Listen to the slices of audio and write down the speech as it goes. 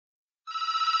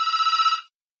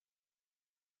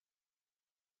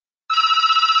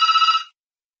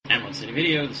Emerald City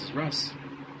Video. This is Russ.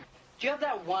 Do you have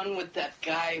that one with that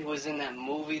guy who was in that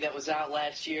movie that was out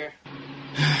last year?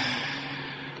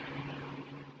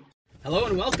 Hello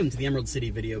and welcome to the Emerald City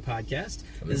Video Podcast.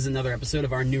 This is another episode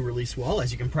of our new release wall,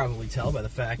 as you can probably tell by the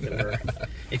fact that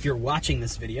if you're watching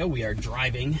this video, we are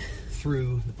driving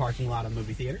through the parking lot of a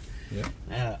movie theater.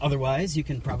 Yeah. Otherwise, you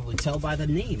can probably tell by the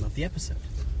name of the episode.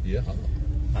 Yeah.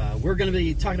 We're going to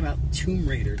be talking about Tomb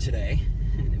Raider today,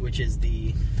 which is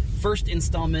the first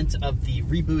installment of the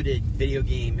rebooted video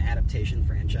game adaptation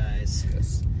franchise.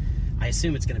 Yes. I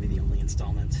assume it's going to be the only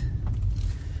installment.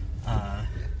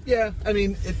 Yeah, I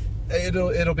mean,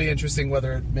 it'll be interesting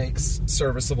whether it makes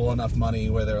serviceable enough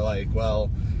money where they're like, well,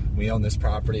 we own this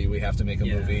property, we have to make a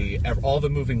movie. All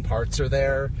the moving parts are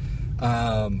there,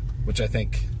 which I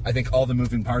think all the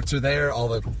moving parts are there. All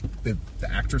the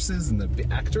actresses and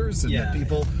the actors and the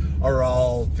people are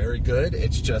all very good.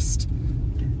 It's just...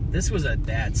 This was a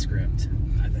bad script,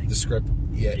 I think. The script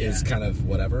is kind of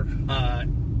whatever. I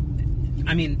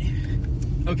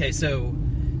mean, okay, so...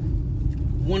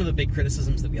 One of the big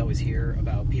criticisms that we always hear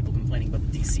about people complaining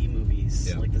about the DC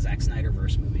movies, like the Zack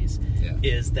Snyderverse movies,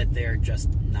 is that they're just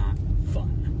not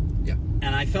fun. Yeah.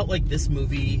 And I felt like this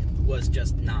movie was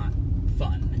just not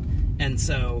fun. And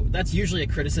so that's usually a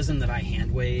criticism that I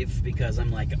hand wave because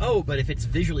I'm like, oh, but if it's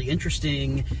visually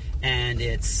interesting and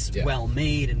it's well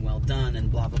made and well done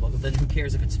and blah, blah, blah, then who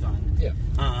cares if it's fun? Yeah.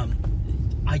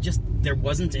 There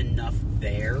wasn't enough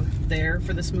there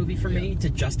for this movie for me to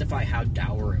justify how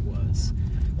dour it was.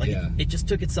 It just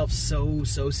took itself so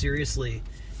seriously,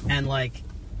 and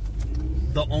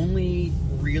the only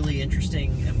really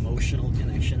interesting emotional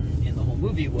connection in the whole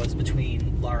movie was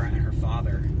between Lara and her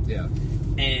father. Yeah.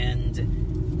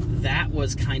 And that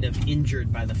was kind of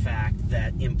injured by the fact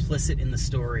that implicit in the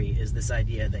story is this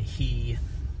idea that he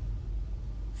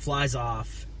flies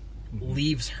off,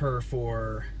 leaves her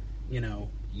for,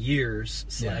 years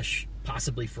 /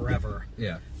 possibly forever.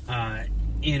 Yeah.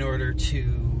 In order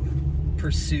to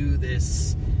pursue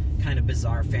this kind of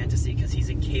bizarre fantasy because he's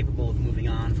incapable of moving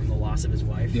on from the loss of his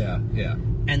wife. Yeah.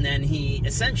 And then he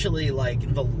essentially,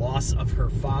 the loss of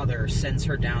her father sends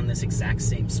her down this exact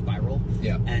same spiral.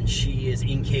 Yeah. And she is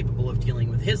incapable of dealing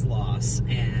with his loss,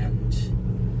 and...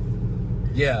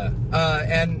 Yeah,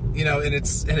 and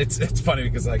it's funny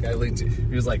because I leaned to,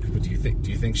 he was like, do you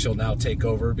think she'll now take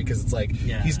over, because it's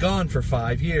he's gone for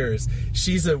 5 years,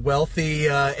 she's a wealthy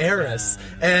heiress,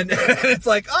 and it's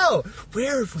like, oh,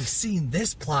 where have we seen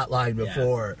this plot line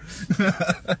before?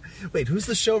 Wait, who's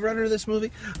the showrunner of this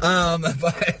movie?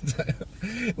 But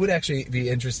it would actually be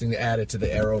interesting to add it to the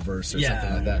Arrowverse or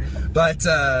something like that. But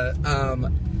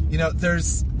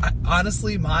there's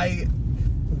honestly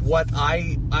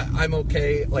I'm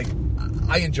okay.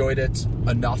 I enjoyed it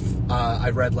enough.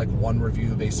 I read one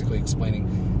review basically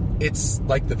explaining it's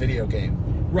like the video game,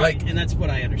 right? And that's what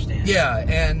I understand. Yeah,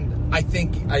 and I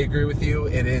think I agree with you.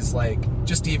 It is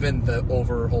just even the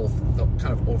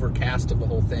kind of overcast of the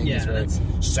whole thing is very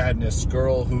sadness.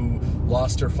 Girl who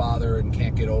lost her father and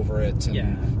can't get over it,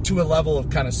 and to a level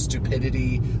of kind of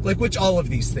stupidity, which all of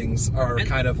these things are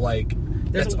kind of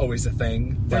that's always a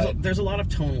thing. There's a lot of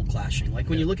tonal clashing.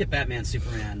 When you look at Batman,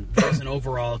 Superman, there's an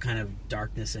overall kind of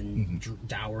darkness and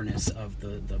dourness of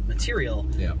the material.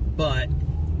 Yeah. But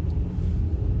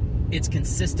it's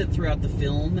consistent throughout the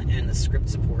film, and the script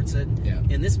supports it. Yeah.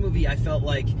 In this movie, I felt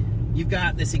like you've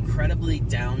got this incredibly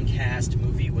downcast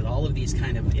movie with all of these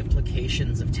kind of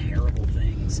implications of terrible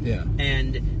things. Yeah.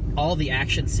 And all the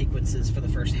action sequences for the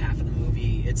first half of the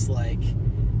movie, it's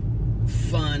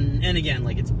fun, and again,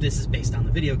 this is based on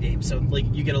the video game, so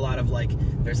you get a lot of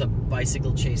there's a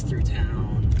bicycle chase through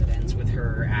town that ends with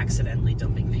her accidentally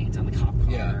dumping paint on the cop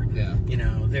car. Yeah.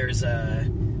 There's a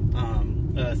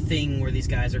thing where these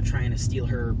guys are trying to steal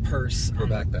her purse on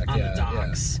the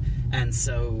docks. Yeah. And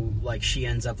so, she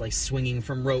ends up swinging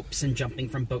from ropes and jumping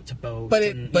from boat to boat. But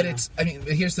it's.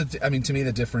 Here's to me,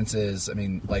 the difference is,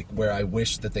 where I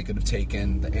wish that they could have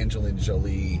taken the Angelina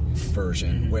Jolie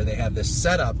version, where they have this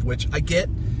setup, which I get.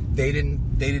 They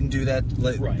didn't do that.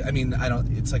 Right. I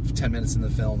don't. It's 10 minutes in the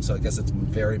film, so I guess it's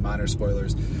very minor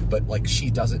spoilers. But she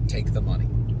doesn't take the money.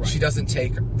 Right. She doesn't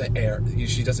take the heir.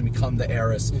 She doesn't become the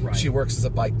heiress. Right. She works as a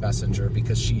bike messenger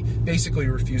because she basically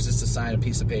refuses to sign a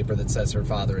piece of paper that says her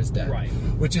father is dead. Right.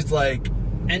 Which is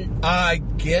and I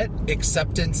get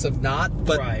acceptance of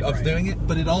doing it,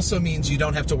 but it also means you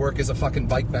don't have to work as a fucking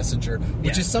bike messenger,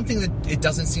 which is something that it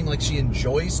doesn't seem like she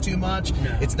enjoys too much.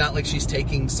 No. It's not like she's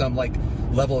taking some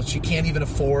level. She can't even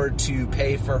afford to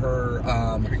pay for her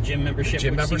gym membership.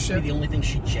 Seems to be the only thing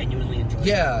she genuinely enjoys.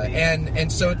 Yeah,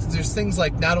 and so there's things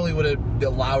not only would it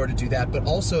allow her to do that, but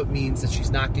also it means that she's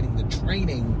not getting the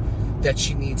training that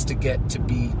she needs to get to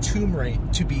be Tomb Raider,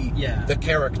 to be the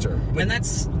character. And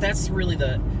that's really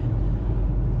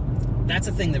that's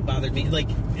a thing that bothered me. Like,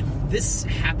 this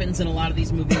happens in a lot of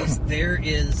these movies. There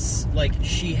is, like,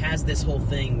 she has this whole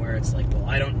thing where it's like, well,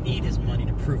 I don't need his money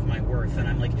to prove my worth. And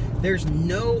I'm like, there's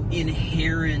no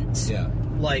inherent,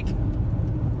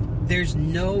 there's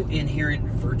no inherent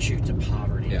virtue to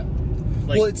poverty. Yeah.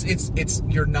 Like, well,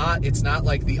 it's not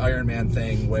like the Iron Man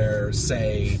thing where,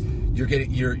 say,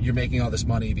 you're making all this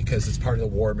money because it's part of the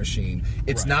war machine.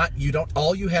 It's not,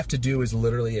 all you have to do is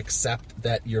literally accept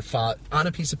that on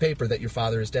a piece of paper that your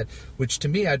father is dead, which to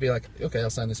me, I'd be like, okay, I'll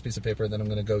sign this piece of paper and then I'm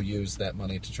going to go use that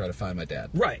money to try to find my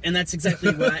dad. Right. And that's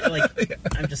exactly what I, like,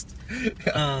 I'm just,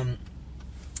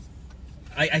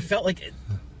 I felt like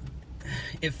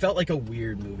it felt like a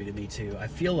weird movie to me too. I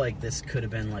feel like this could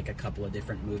have been like a couple of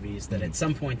different movies that at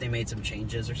some point they made some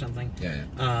changes or something.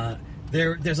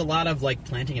 There's a lot of like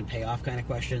planting and payoff kind of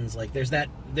questions. Like there's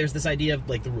this idea of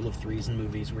like the rule of threes in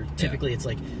movies where typically it's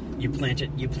like you plant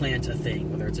a thing,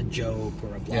 whether it's a joke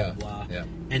or a blah blah blah,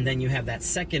 and then you have that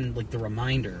second, like the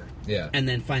reminder, and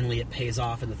then finally it pays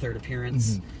off in the third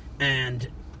appearance. And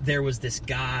there was this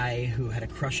guy who had a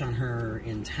crush on her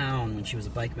in town when she was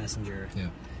a bike messenger.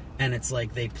 And it's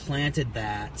like they planted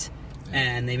that,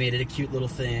 and they made it a cute little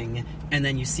thing, and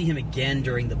then you see him again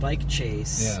during the bike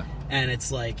chase, and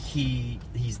it's like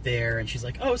he's there, and she's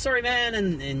like, "Oh, sorry, man,"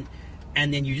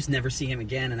 and then you just never see him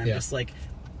again, and I'm just like,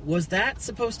 was that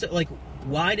supposed to, like,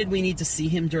 why did we need to see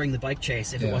him during the bike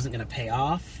chase if it wasn't going to pay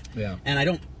off? And I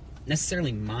don't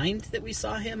necessarily mind that we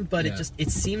saw him, but it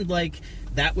seemed like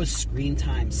that was screen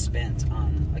time spent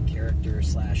on a character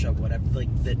 / a whatever,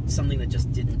 like that, something that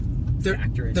just didn't.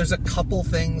 There's a couple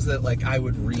things that like I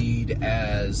would read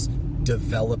as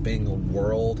developing a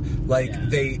world. Like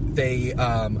they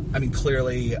I mean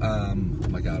clearly oh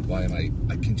my god, why am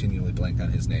I continually blank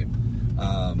on his name?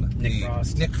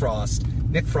 Nick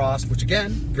Frost, which again,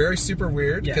 very super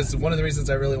weird, because one of the reasons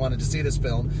I really wanted to see this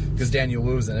film, because Daniel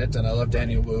Wu's in it, and I love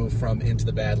Daniel Wu from Into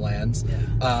the Badlands.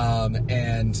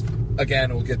 And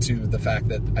again, we'll get to the fact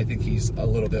that I think he's a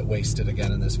little bit wasted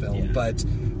again in this film, but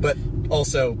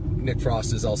also Nick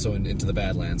Frost is also in Into the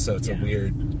Badlands, so it's a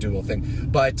weird dual thing.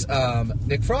 But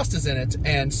Nick Frost is in it,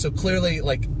 and so clearly,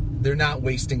 like, they're not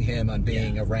wasting him on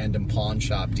being a random pawn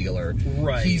shop dealer.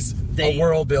 Right. He's a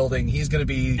world building. He's going to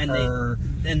be her.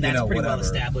 And that's pretty well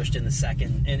established in the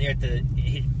second. And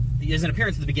there's an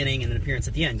appearance at the beginning and an appearance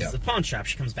at the end. It's the pawn shop.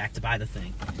 She comes back to buy the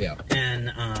thing.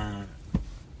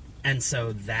 And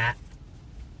so that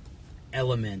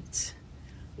element,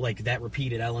 like that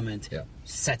repeated element,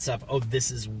 sets up, oh, this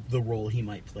is the role he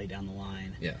might play down the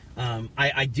line.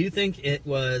 I do think it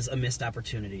was a missed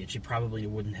opportunity, and she probably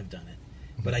wouldn't have done it.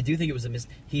 But I do think it was a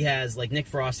he has, like, Nick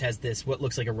Frost has this, what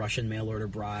looks like a Russian mail-order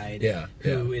bride,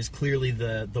 who is clearly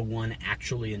the one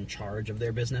actually in charge of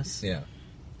their business.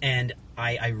 And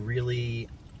I really,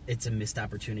 it's a missed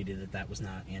opportunity that was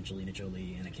not Angelina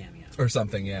Jolie in a cameo. Or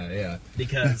something,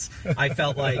 Because I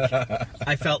felt like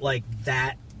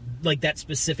that, like that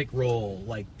specific role,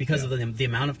 like because of the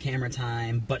amount of camera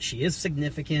time, but she is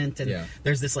significant, and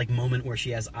there's this like moment where she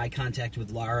has eye contact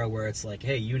with Lara where it's like,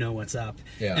 hey, you know what's up,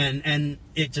 and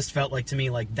it just felt like to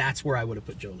me like that's where I would have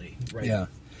put Jolie, right?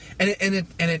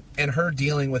 And her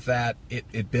dealing with that,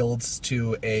 it builds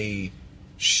to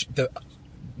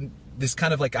this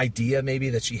kind of like idea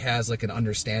maybe that she has like an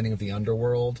understanding of the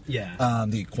underworld,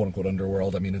 the quote unquote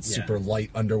underworld. I mean, it's super light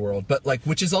underworld, but like,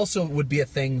 which is also would be a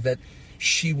thing that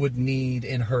she would need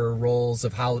in her roles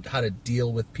of how to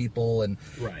deal with people, and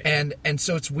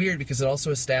so it's weird because it also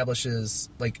establishes,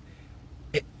 like,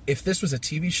 if this was a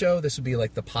TV show, this would be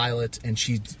like the pilot, and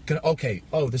she's gonna,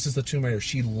 this is the Tomb Raider.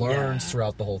 She learns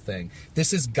throughout the whole thing.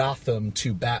 This is Gotham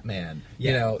to Batman,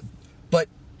 you know, but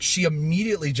she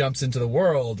immediately jumps into the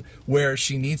world where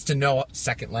she needs to know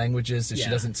second languages. So she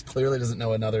clearly doesn't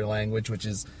know another language, which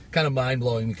is kind of mind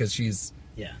blowing because she's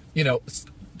you know,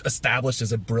 established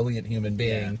as a brilliant human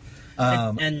being,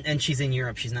 and she's in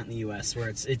Europe. She's not in the U.S., where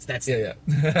it's an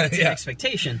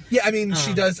expectation. I mean,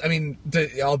 she does. I mean,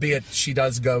 albeit she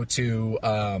does go to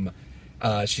Hong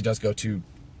Kong. She does go to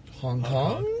Hong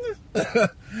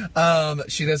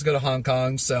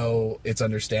Kong, so it's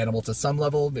understandable to some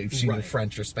level. Maybe she knew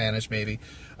French or Spanish, maybe.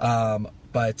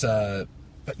 But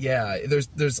yeah,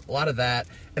 there's a lot of that,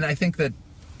 and I think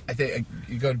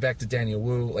you go back to Daniel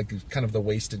Wu, like kind of the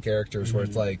wasted characters, where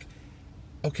it's like,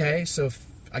 okay, so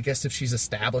I guess if she's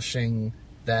establishing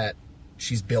that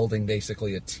she's building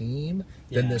basically a team,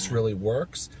 then this really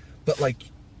works. But like,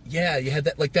 you had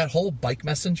that whole bike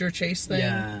messenger chase thing.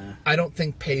 I don't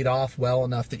think paid off well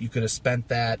enough that you could have spent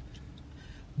that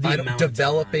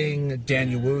developing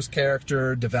Daniel Wu's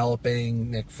character,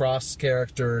 developing Nick Frost's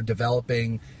character,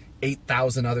 developing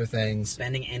 8,000 other things.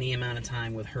 Spending any amount of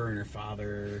time with her and her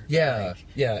father. Yeah, like,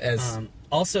 yeah. As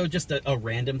also, just a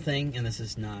random thing, and this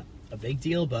is not a big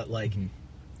deal, but like,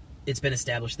 it's been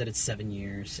established that it's 7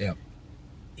 years. Yeah.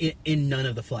 In none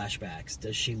of the flashbacks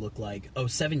does she look like,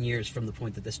 7 years from the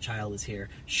point that this child is here,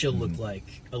 she'll look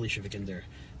like Alicia Vikander.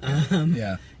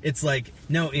 Yeah. It's like,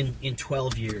 no, in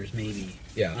 12 years, maybe.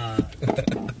 Yeah.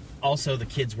 Also, the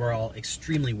kids were all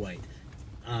extremely white.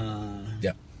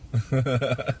 Yeah.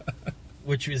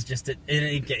 Which was just,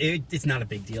 it's not a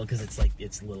big deal, because it's like,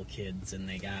 it's little kids, and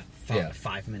they got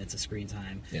 5 minutes of screen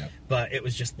time. Yeah. But it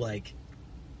was just like,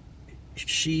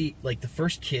 she, like, the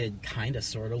first kid kind of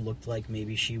sort of looked like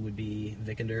maybe she would be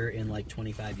Vikander in like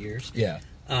 25 years. Yeah.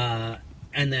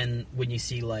 And then when you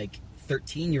see like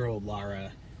 13-year-old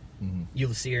Lara,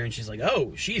 you'll see her and she's like,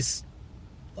 oh, she's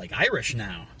like Irish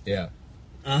now. Yeah.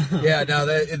 Yeah, no,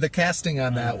 the casting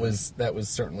on that was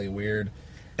certainly weird.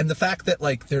 And the fact that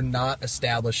like they're not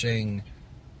establishing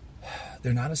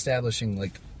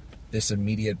like this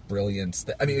immediate brilliance.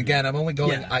 I mean, again, I'm only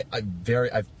going. Yeah.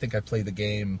 I think I played the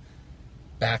game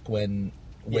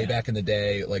way back in the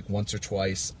day, like once or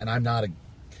twice, and I'm not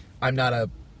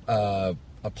a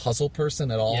puzzle person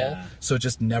at all. Yeah. So it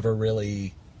just never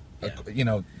really,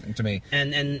 to me.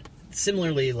 And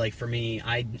similarly, like for me,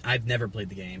 I've never played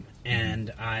the game,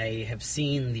 and I have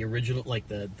seen the original, like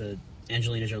the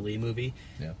Angelina Jolie movie,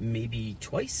 maybe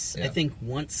twice. Yeah. I think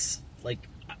once, like,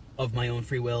 of my own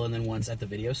free will, and then once at the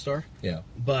video store. Yeah.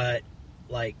 But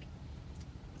like,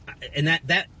 and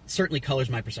that certainly colors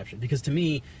my perception, because to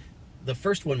me, the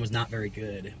first one was not very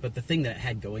good, but the thing that it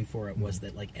had going for it was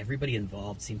that like everybody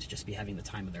involved seemed to just be having the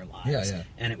time of their lives. Yeah.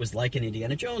 And it was like an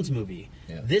Indiana Jones movie.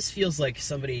 Yeah. This feels like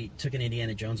somebody took an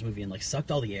Indiana Jones movie and like sucked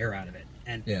all the air out of it,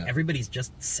 and everybody's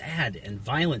just sad and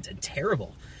violent and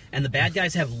terrible, and the bad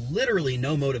guys have literally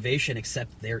no motivation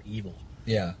except they're evil.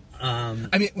 Yeah.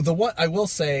 I mean, I will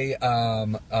say,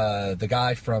 the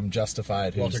guy from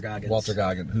Justified, Walter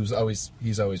Goggins,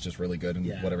 he's always just really good in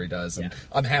whatever he does, and Yeah.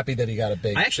 I'm happy that he got a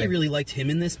big. I actually really liked him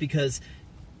in this, because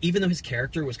even though his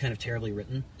character was kind of terribly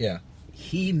written,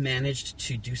 he managed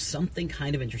to do something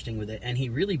kind of interesting with it, and he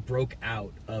really broke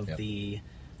out of the.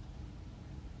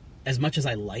 As much as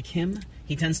I like him,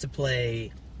 he tends to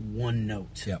play one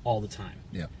note all the time.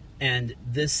 Yeah. And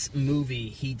this movie,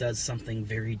 he does something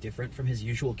very different from his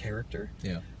usual character.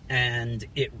 Yeah. And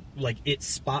it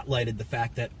spotlighted the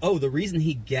fact that, the reason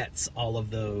he gets all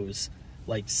of those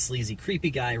like sleazy,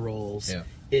 creepy guy roles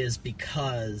is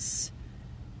because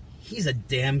he's a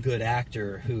damn good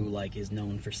actor who like is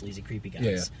known for sleazy, creepy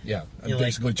guys. Yeah. And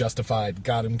basically Justified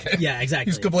got him. Yeah,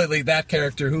 exactly. He's completely that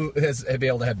character who has been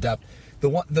able to have depth.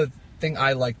 The thing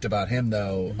I liked about him,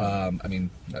 though, I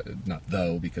mean, not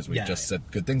though, because we just said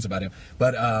good things about him,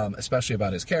 but especially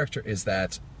about his character, is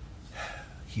that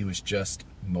he was just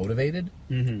motivated.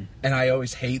 And I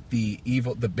always hate the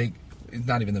big,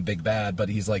 not even the big bad, but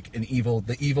he's like the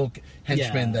evil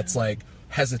henchman that's like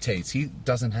hesitates. He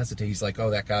doesn't hesitate. He's like, oh,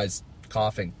 that guy's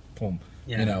coughing. Boom.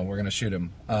 Yeah. We're gonna shoot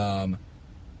him. Okay,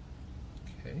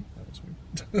 that was weird.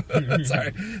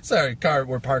 Sorry,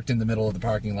 we're parked in the middle of the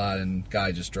parking lot, and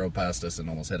guy just drove past us and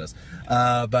almost hit us.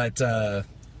 But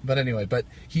anyway,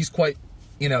 he's quite,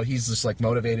 he's just like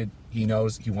motivated. He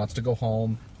knows he wants to go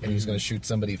home, and he's going to shoot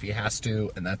somebody if he has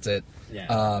to, and that's it.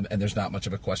 Yeah. And there's not much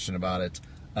of a question about it.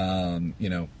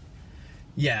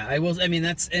 Yeah, I will. I mean,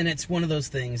 it's one of those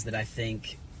things that I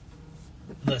think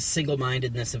the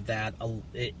single-mindedness of that,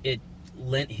 it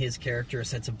lent his character a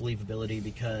sense of believability,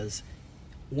 because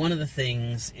one of the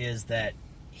things is that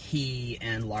he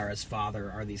and Lara's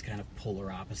father are these kind of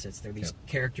polar opposites. They're these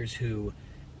characters who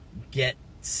get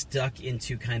stuck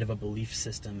into kind of a belief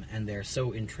system, and they're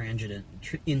so intransigent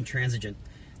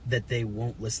that they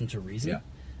won't listen to reason. Yeah.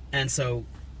 And so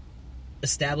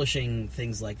establishing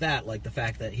things like that, like the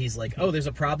fact that he's like, there's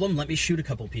a problem, let me shoot a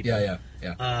couple people.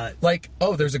 Yeah. Like,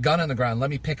 there's a gun on the ground,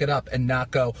 let me pick it up, and not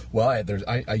go, well,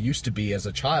 I used to be, as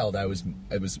a child, I was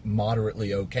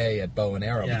moderately okay at bow and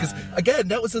arrow. Yeah. Because, again,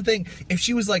 that was the thing. If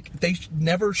she was like, they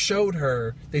showed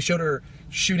her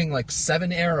shooting like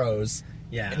 7 arrows,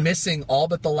 missing all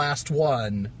but the last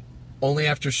one, only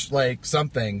after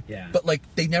something. Yeah. But like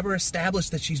they never established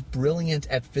that she's brilliant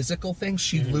at physical things.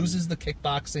 She loses the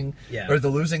kickboxing, or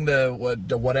losing the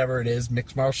whatever it is,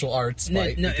 mixed martial arts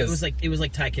fight. No, it was like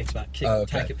Thai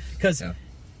kickboxing.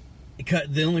 Because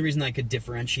the only reason I could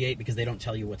differentiate, because they don't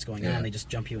tell you what's going on, they just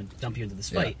dump you into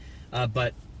this fight.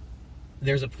 But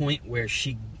there's a point where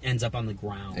she ends up on the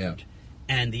ground,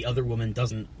 and the other woman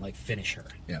doesn't like finish her.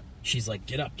 Yeah. She's like,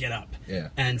 get up. Yeah.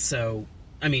 And so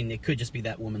I mean, it could just be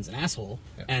that woman's an asshole,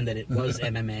 and that it was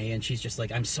MMA, and she's just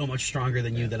like, I'm so much stronger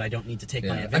than you that I don't need to take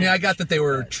my advantage. I mean, I got that they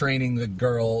were training the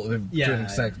girl, training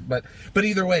sex, but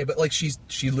either way, but like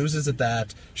she loses at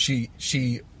that. She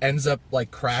ends up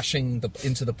like crashing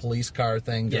into the police car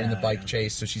thing during the bike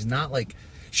chase. So she's not like,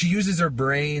 she uses her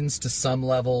brains to some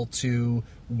level to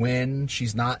win.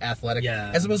 She's not athletic,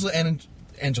 as opposed to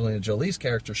Angelina Jolie's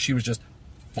character. She was just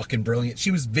fucking brilliant. She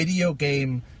was video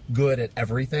game good at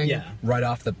everything right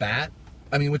off the bat.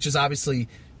 I mean, which is obviously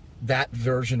that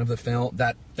version of the film,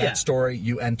 that story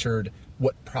you entered,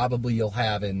 what probably you'll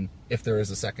have in if there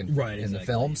is a second in the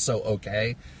film. So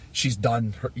okay, she's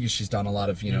done a lot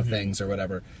of things or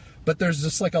whatever. But there's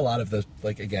just like a lot of the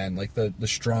the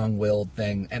strong-willed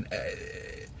thing, and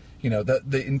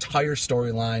the entire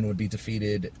storyline would be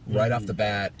defeated right off the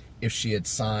bat if she had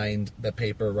signed the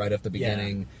paper right off the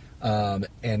beginning.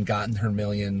 And gotten her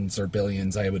millions or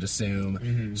billions, I would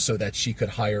assume, so that she could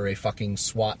hire a fucking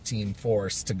SWAT team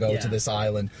force to go to this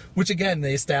island, which again,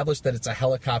 they established that it's a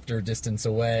helicopter distance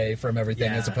away from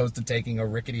everything as opposed to taking a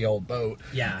rickety old boat.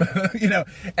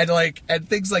 And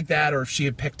things like that, or if she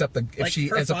had picked up her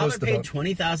father paid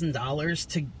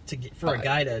 $20,000 for a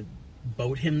guy to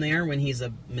boat him there when he's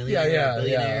a millionaire or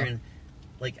billionaire, and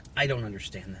like, I don't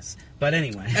understand this, but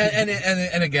anyway.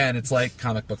 and again, it's like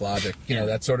comic book logic,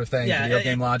 that sort of thing, video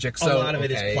game logic. So a lot of it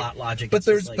is plot logic. But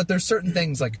there's certain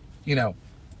things like,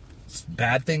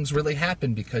 bad things really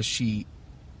happen because she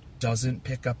doesn't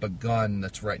pick up a gun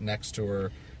that's right next to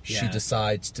her. She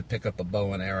decides to pick up a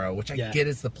bow and arrow, which I get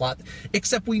is the plot.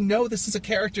 Except we know this is a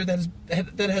character that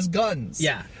has guns.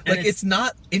 Yeah, like it's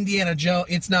not Indiana Jones.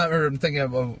 It's not. Or I'm thinking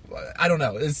of. I don't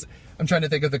know. I'm trying to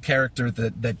think of the character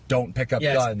that don't pick up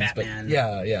guns. Batman.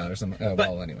 But or something.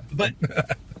 Well, anyway. But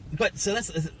so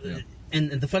that's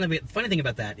and the funny thing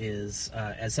about that is,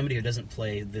 as somebody who doesn't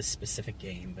play this specific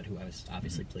game, but who has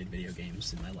obviously played video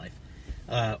games in my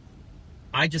life,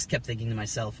 I just kept thinking to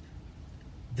myself,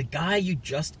 the guy you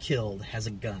just killed has a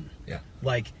gun. Yeah.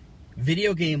 Like,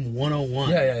 video game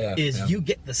 101 is you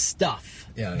get the stuff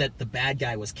that the bad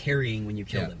guy was carrying when you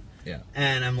killed him. Yeah.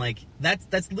 And I'm like,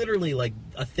 that's literally like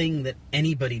a thing that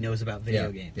anybody knows about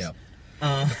video games. Yeah.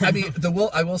 I mean,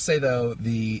 I will say though,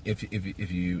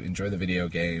 if you enjoy the video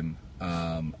game,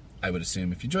 I would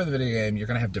assume if you enjoy the video game, you're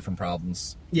going to have different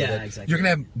problems. Yeah, exactly. You're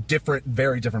going to have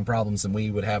very different problems than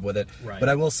we would have with it. Right. But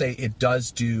I will say it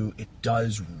does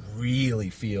really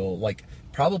feel like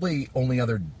probably only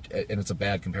other, and it's a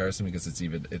bad comparison because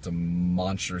it's a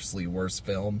monstrously worse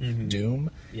film, Doom.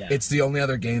 Yeah. It's the only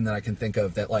other game that I can think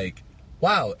of that like,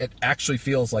 wow, it actually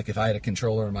feels like if I had a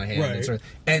controller in my hand. Right.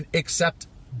 And except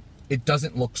it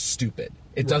doesn't look stupid.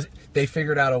 It does. They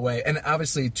figured out a way, and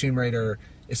obviously Tomb Raider,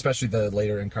 especially the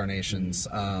later incarnations,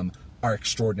 are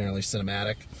extraordinarily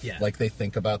cinematic. Yeah. Like they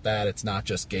think about that. It's not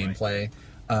just gameplay.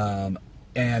 Right.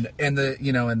 And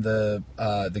the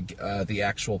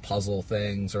actual puzzle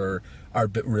things are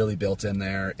really built in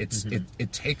there.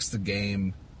 It takes the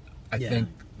game, I think,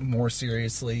 more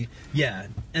seriously. Yeah,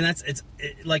 and it's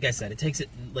like I said, it takes it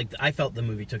like I felt the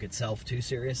movie took itself too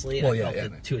seriously. And I felt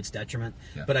it to its detriment.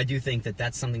 Yeah. But I do think that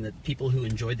that's something that people who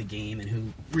enjoyed the game and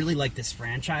who really like this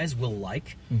franchise will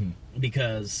like,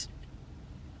 because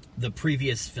the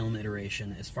previous film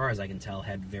iteration, as far as I can tell,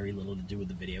 had very little to do with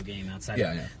the video game outside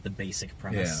of the basic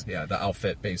premise. Yeah, the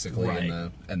outfit basically,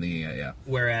 right. and the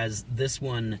Whereas this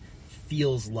one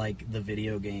feels like the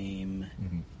video game,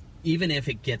 even if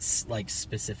it gets like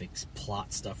specific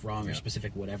plot stuff wrong or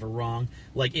specific whatever wrong,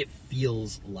 like it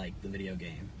feels like the video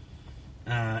game.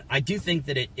 I do think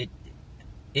that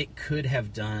it could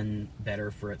have done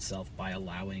better for itself by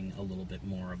allowing a little bit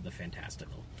more of the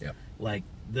fantastical. Yep. Like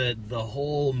the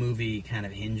whole movie kind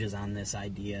of hinges on this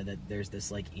idea that there's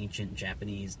this like ancient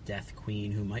Japanese death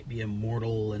queen who might be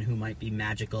immortal and who might be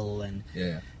magical and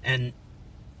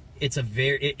it's a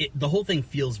the whole thing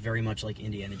feels very much like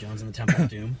Indiana Jones and the Temple of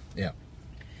Doom. Yeah.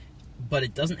 But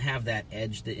it doesn't have that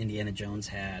edge that Indiana Jones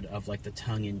had of like the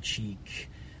tongue-in-cheek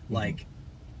like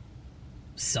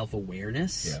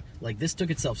self-awareness. Yeah. Like this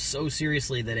took itself so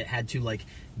seriously that it had to like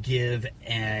give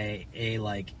a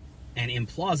like an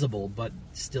implausible but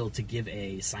still to give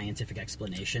a scientific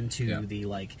explanation to the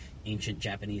like ancient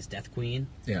Japanese death queen.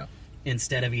 Yeah.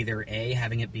 Instead of either A,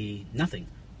 having it be nothing.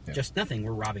 Yeah. Just nothing,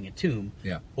 we're robbing a tomb.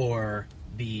 Yeah. Or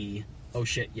B, oh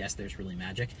shit, yes, there's really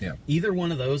magic. Yeah. Either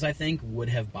one of those, I think, would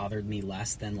have bothered me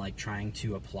less than like trying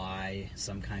to apply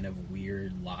some kind of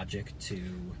weird logic to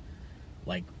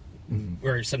like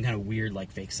or some kind of weird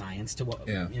like fake science to what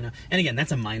you know. And again,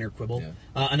 that's a minor quibble.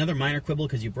 Yeah. Another minor quibble,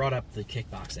 because you brought up the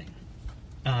kickboxing.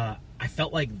 I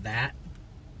felt like that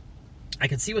I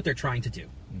could see what they're trying to do,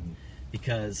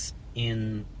 because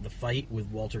in the fight with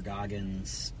Walter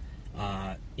Goggins,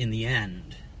 in the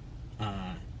end,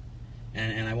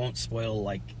 and I won't spoil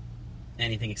like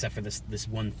anything except for this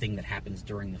one thing that happens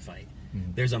during the fight.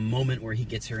 Mm-hmm. There's a moment where he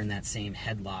gets her in that same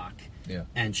headlock,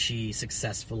 and she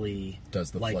successfully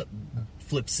does the flip.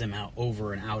 Flips him out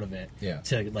over and out of it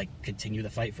to like continue the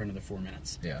fight for another 4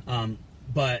 minutes.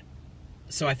 But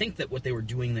so I think that what they were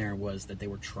doing there was that they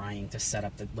were trying to set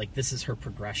up that like this is her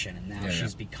progression, and now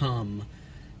she's become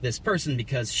this person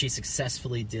because she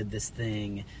successfully did this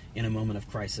thing in a moment of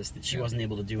crisis that she wasn't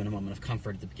able to do in a moment of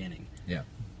comfort at the beginning.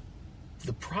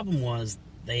 The problem was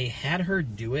they had her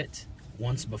do it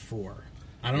once before.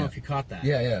 I don't know if you caught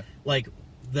that. Like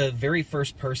the very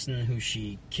first person who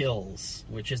she kills,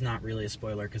 which is not really a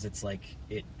spoiler because it's like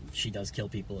she does kill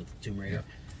people at the Tomb Raider,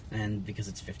 and because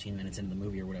it's 15 minutes into the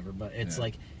movie or whatever. But it's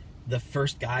like the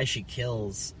first guy she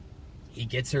kills, he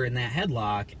gets her in that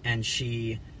headlock, and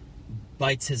she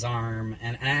bites his arm.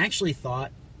 And I actually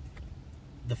thought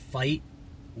the fight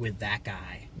with that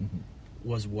guy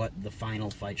was what the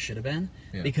final fight should have been,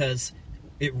 because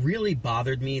it really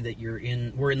bothered me that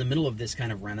we're in the middle of this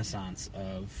kind of renaissance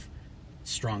of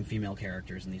strong female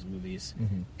characters in these movies,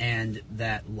 and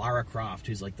that Lara Croft,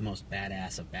 who's like the most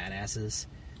badass of badasses,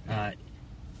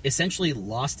 essentially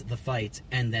lost the fight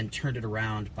and then turned it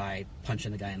around by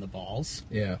punching the guy in the balls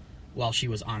while she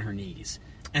was on her knees.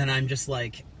 And I'm just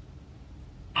like,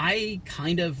 I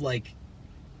kind of like,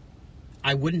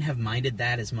 I wouldn't have minded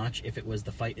that as much if it was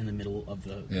the fight in the middle of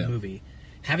the movie.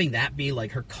 Having that be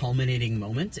like her culminating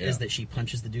moment is that she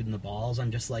punches the dude in the balls.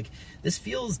 I'm just like, this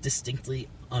feels distinctly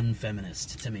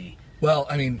unfeminist to me. Well,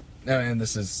 I mean, and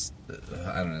this is,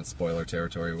 I don't know, spoiler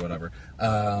territory or whatever,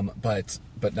 but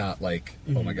not like,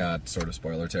 oh my god, sort of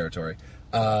spoiler territory.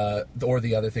 Or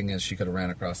the other thing is she could have ran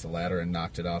across the ladder and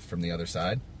knocked it off from the other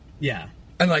side. Yeah.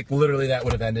 And like literally that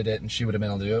would have ended it, and she would have been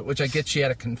able to do it, which I get she had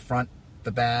to confront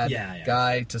the bad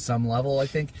guy to some level, I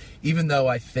think, even though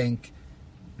I think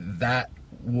that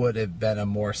would have been a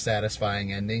more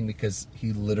satisfying ending, because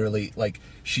he literally, like,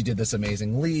 she did this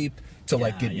amazing leap to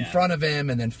like get in front of him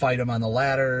and then fight him on the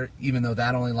ladder, even though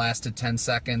that only lasted 10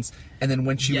 seconds, and then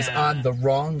when she was on the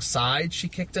wrong side she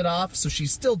kicked it off, so she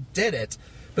still did it,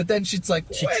 but then she's like,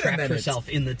 wait she trapped a minute, herself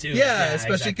in the tomb.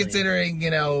 Especially considering, you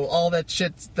know, all that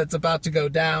shit that's about to go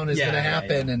down is going to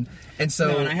happen. And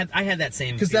so and I had that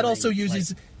same, because that also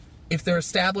uses, if they're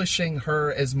establishing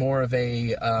her as more of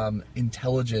a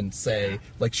intelligent, say,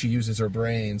 like she uses her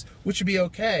brains, which would be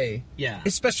okay.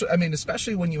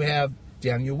 Especially when you have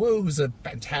Daniel Wu, who's a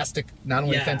fantastic, not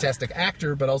only fantastic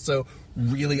actor, but also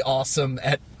really awesome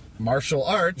at martial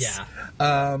arts.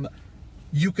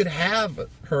 You could have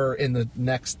her in the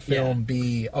next film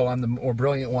be, oh, I'm the more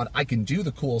brilliant one. I can do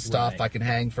the cool stuff. I can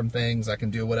hang from things. I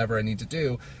can do whatever I need to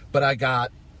do. But I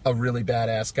got a really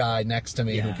badass guy next to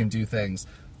me who can do things.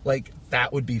 Like,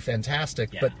 that would be fantastic.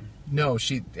 But no,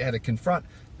 she had to confront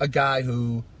a guy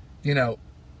who, you know...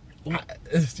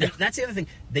 That's the other thing.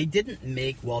 They didn't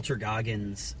make Walter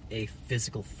Goggins a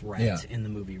physical threat in the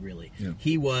movie, really.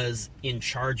 He was in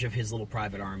charge of his little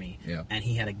private army, and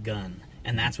he had a gun,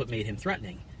 and that's what made him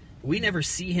threatening. We never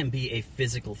see him be a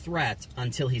physical threat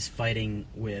until he's fighting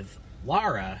with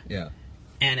Lara,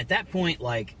 and at that point,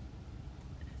 like,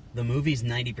 the movie's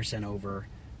 90% over.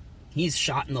 He's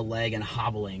shot in the leg and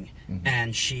hobbling,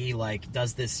 and she, like,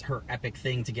 does this, her epic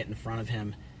thing to get in front of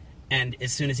him. And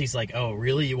as soon as he's like, oh,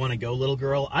 really? You want to go, little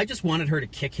girl? I just wanted her to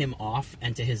kick him off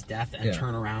and to his death and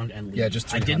turn around and leave. Yeah, just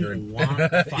 300. I didn't want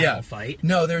a final fight.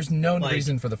 No, there's no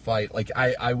reason for the fight. Like,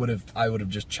 I would have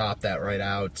just chopped that right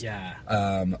out.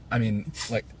 I mean,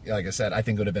 like I said, I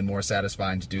think it would have been more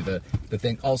satisfying to do the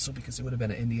thing. Also, because it would have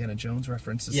been an Indiana Jones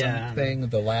reference to something,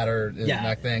 the ladder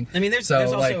neck thing. I mean, there's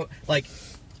also, like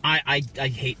I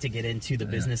hate to get into the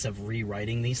business of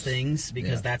rewriting these things,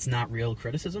 because that's not real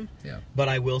criticism. But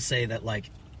I will say that,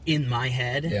 like, in my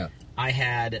head, I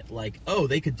had, like, oh,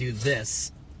 they could do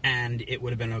this, and it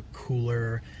would have been a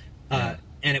cooler, and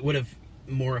it would have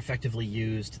more effectively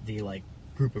used the, like,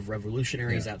 group of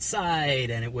revolutionaries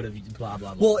outside, and it would have blah,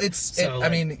 blah, blah. Well, it's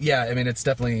it's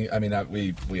definitely, I mean,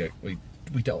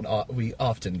 we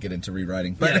often get into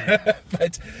rewriting, but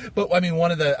but I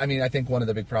mean, I think one of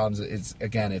the big problems is,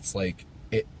 again, it's like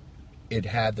it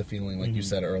had the feeling, like you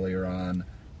said earlier on,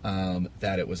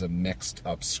 that it was a mixed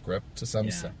up script to some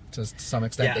extent.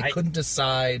 They couldn't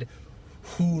decide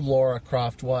who Lara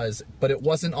Croft was, but it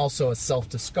wasn't also a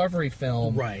self-discovery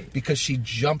film, because she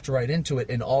jumped right into it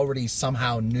and already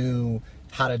somehow knew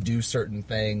how to do certain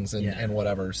things and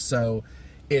whatever. So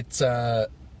it's I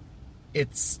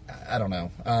don't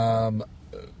know.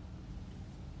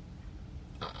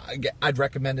 I'd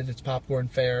recommend it. It's popcorn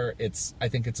fare. I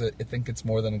think it's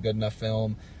more than a good enough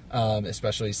film.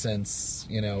 Especially since,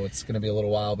 it's going to be a little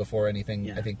while before anything.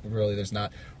 Yeah. I think really there's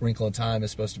not. Wrinkle in Time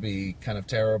is supposed to be kind of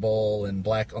terrible, and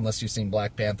unless you've seen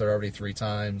Black Panther already 3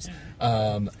 times.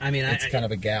 It's kind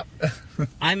of a gap.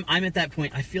 I'm at that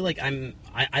point. I feel like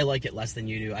I like it less than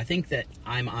you do. I think that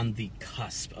I'm on the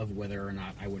cusp of whether or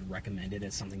not I would recommend it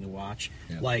as something to watch.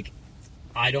 Yeah. Like,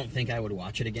 I don't think I would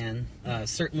watch it again.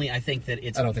 Certainly, I think that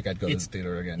I don't think I'd go to the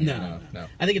theater again. No.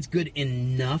 I think it's good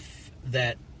enough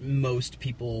that most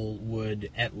people would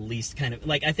at least kind of...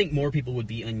 Like, I think more people would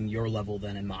be on your level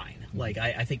than in mine. Mm-hmm. Like,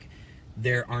 I think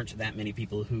there aren't that many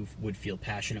people who would feel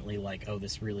passionately like, oh,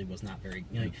 this really was not very...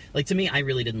 Like, to me, I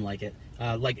really didn't like it.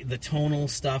 Like, the tonal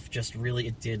stuff just really...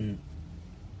 It didn't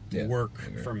work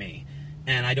for me.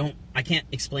 And I can't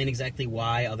explain exactly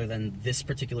why, other than this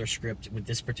particular script with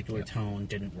this particular tone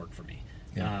didn't work for me.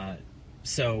 Yeah.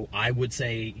 So I would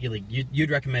say,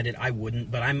 you'd recommend it. I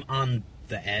wouldn't, but I'm on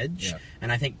the edge, and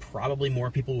I think probably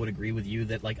more people would agree with you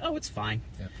that, like, oh, it's fine.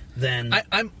 Yeah. Then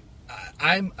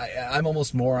I'm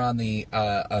almost more on the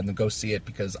go see it,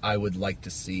 because I would like to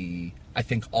see. I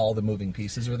think all the moving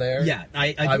pieces are there. Yeah,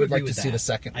 I would like to see the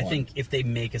second one. I think if they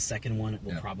make a second one, it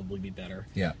will probably be better.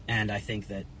 Yeah, and I think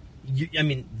that.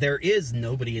 There is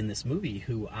nobody in this movie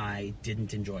who I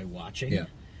didn't enjoy watching. Yeah.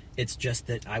 It's just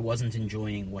that I wasn't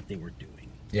enjoying what they were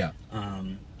doing. Yeah.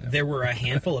 There were a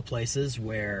handful of places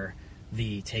where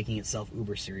the taking itself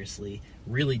uber seriously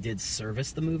really did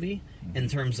service the movie, in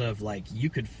terms of, like, you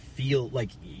could feel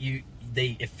like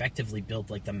they effectively built,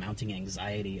 like, the mounting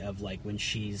anxiety of, like, when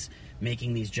she's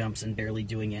making these jumps and barely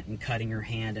doing it and cutting her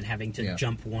hand and having to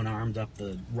jump one-armed up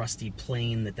the rusty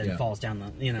plane that then falls down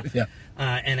the,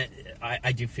 and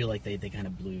I do feel like they kind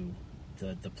of blew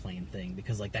the plane thing,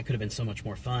 because, like, that could have been so much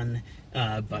more fun,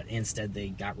 but instead they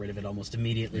got rid of it almost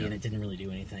immediately, and it didn't really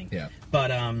do anything. Yeah.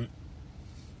 But,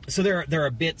 so there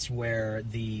are bits where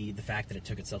the fact that it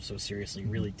took itself so seriously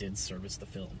really did service the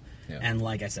film. Yeah. And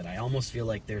like I said, I almost feel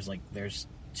like there's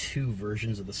 2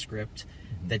 versions of the script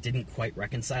that didn't quite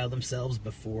reconcile themselves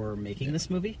before making this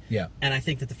movie. Yeah. And I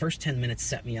think that the first 10 minutes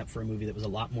set me up for a movie that was a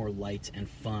lot more light and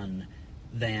fun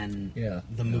than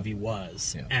the movie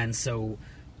was. Yeah. And so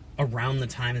around the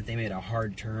time that they made a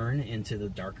hard turn into the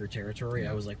darker territory,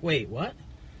 I was like, wait, what?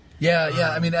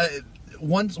 Yeah.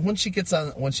 Once she gets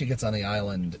on the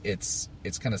island, it's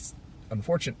kind of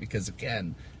unfortunate, because,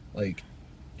 again, like,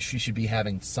 she should be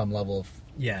having some level of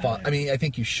fun. I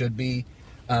think you should be.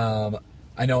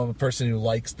 I know I'm a person who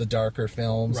likes the darker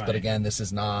films, but again, this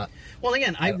is not. Well,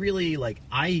 again,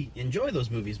 I enjoy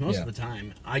those movies most of the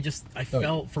time. I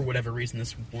felt, for whatever reason,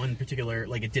 this one particular,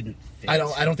 like, it didn't fit. I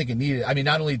don't think it needed.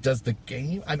 Not only does the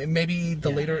game, maybe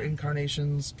the later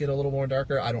incarnations get a little more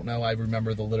darker. I don't know. I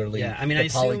remember the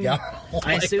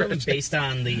I assume based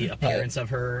on the appearance of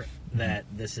her, that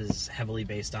this is heavily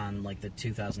based on, like, the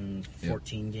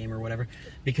 2014 game or whatever,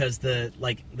 because the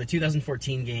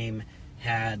 2014 game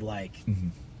had, like,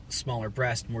 smaller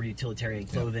breast, more utilitarian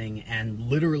clothing, and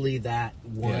literally that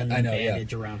one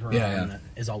bandage around her arm that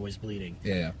is always bleeding.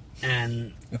 Yeah.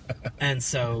 And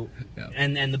so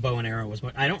and the bow and arrow was.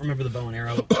 I don't remember the bow and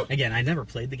arrow. Again, I never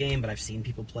played the game, but I've seen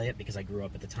people play it because I grew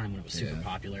up at the time when it was super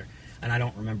popular, and I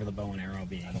don't remember the bow and arrow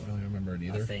being. I don't really remember it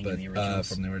either, in the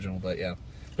originals. From the original, but yeah.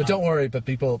 But don't worry. But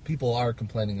people are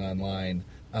complaining online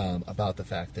about the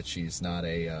fact that she's not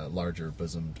a larger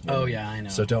bosomed woman. Oh yeah, I know.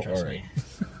 So don't worry.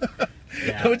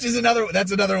 Which is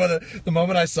that's another one. The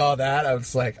moment I saw that, I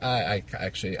was like, I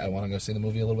want to go see the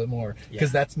movie a little bit more,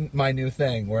 because that's my new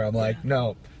thing where I'm like,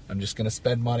 no, I'm just going to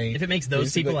spend money. If it makes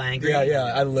those people angry.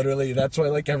 Yeah. I literally, that's why,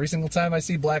 like, every single time I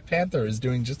see Black Panther is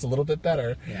doing just a little bit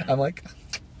better, I'm like,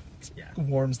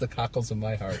 warms the cockles of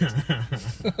my heart.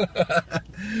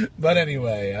 But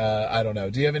anyway, I don't know.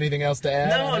 Do you have anything else to add?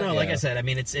 No. Like I said,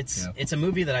 it's a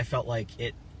movie that I felt like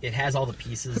it has all the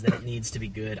pieces that it needs to be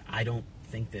good. I don't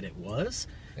think that it was,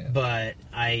 but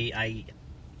I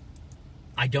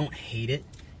don't hate it,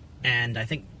 and I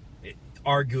think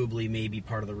arguably maybe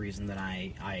part of the reason that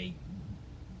I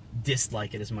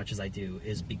dislike it as much as I do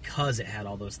is because it had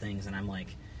all those things, and I'm,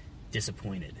 like,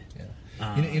 disappointed. Yeah.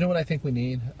 You know what I think we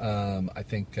need? I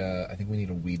think we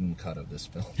need a Whedon cut of this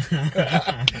film.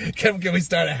 Can we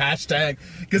start a hashtag?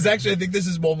 Because actually, I think this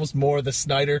is almost more the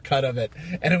Snyder cut of it,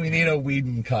 and we need a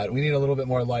Whedon cut. We need a little bit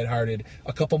more lighthearted,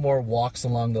 a couple more walks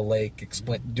along the lake,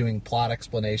 doing plot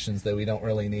explanations that we don't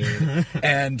really need,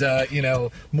 and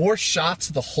more shots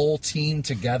of the whole team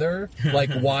together, like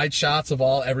wide shots of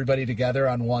everybody together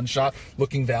on one shot,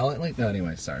 looking valiantly. No,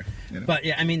 anyway, sorry. But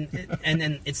yeah, and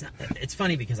then it's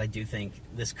funny because I do think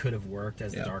this could have worked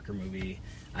as the darker movie.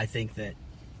 I think that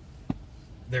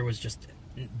there was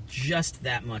just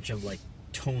that much of like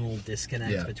tonal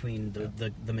disconnect between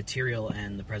the material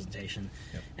and the presentation.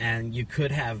 And you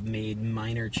could have made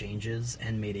minor changes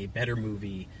and made a better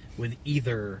movie with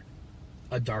either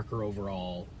a darker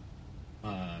overall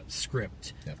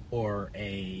script or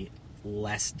a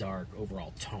less dark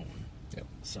overall tone.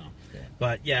 So,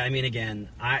 but yeah, I mean, again,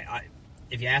 I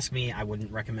if you ask me, I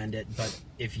wouldn't recommend it. But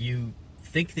if you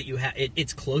think that you have,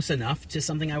 it's close enough to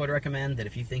something I would recommend that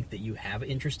if you think that you have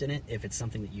interest in it, if it's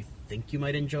something that you think you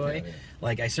might enjoy,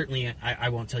 like I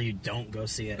won't tell you don't go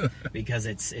see it because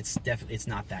it's definitely it's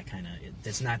not that kind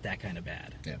of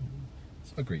bad. Yeah,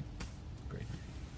 agreed.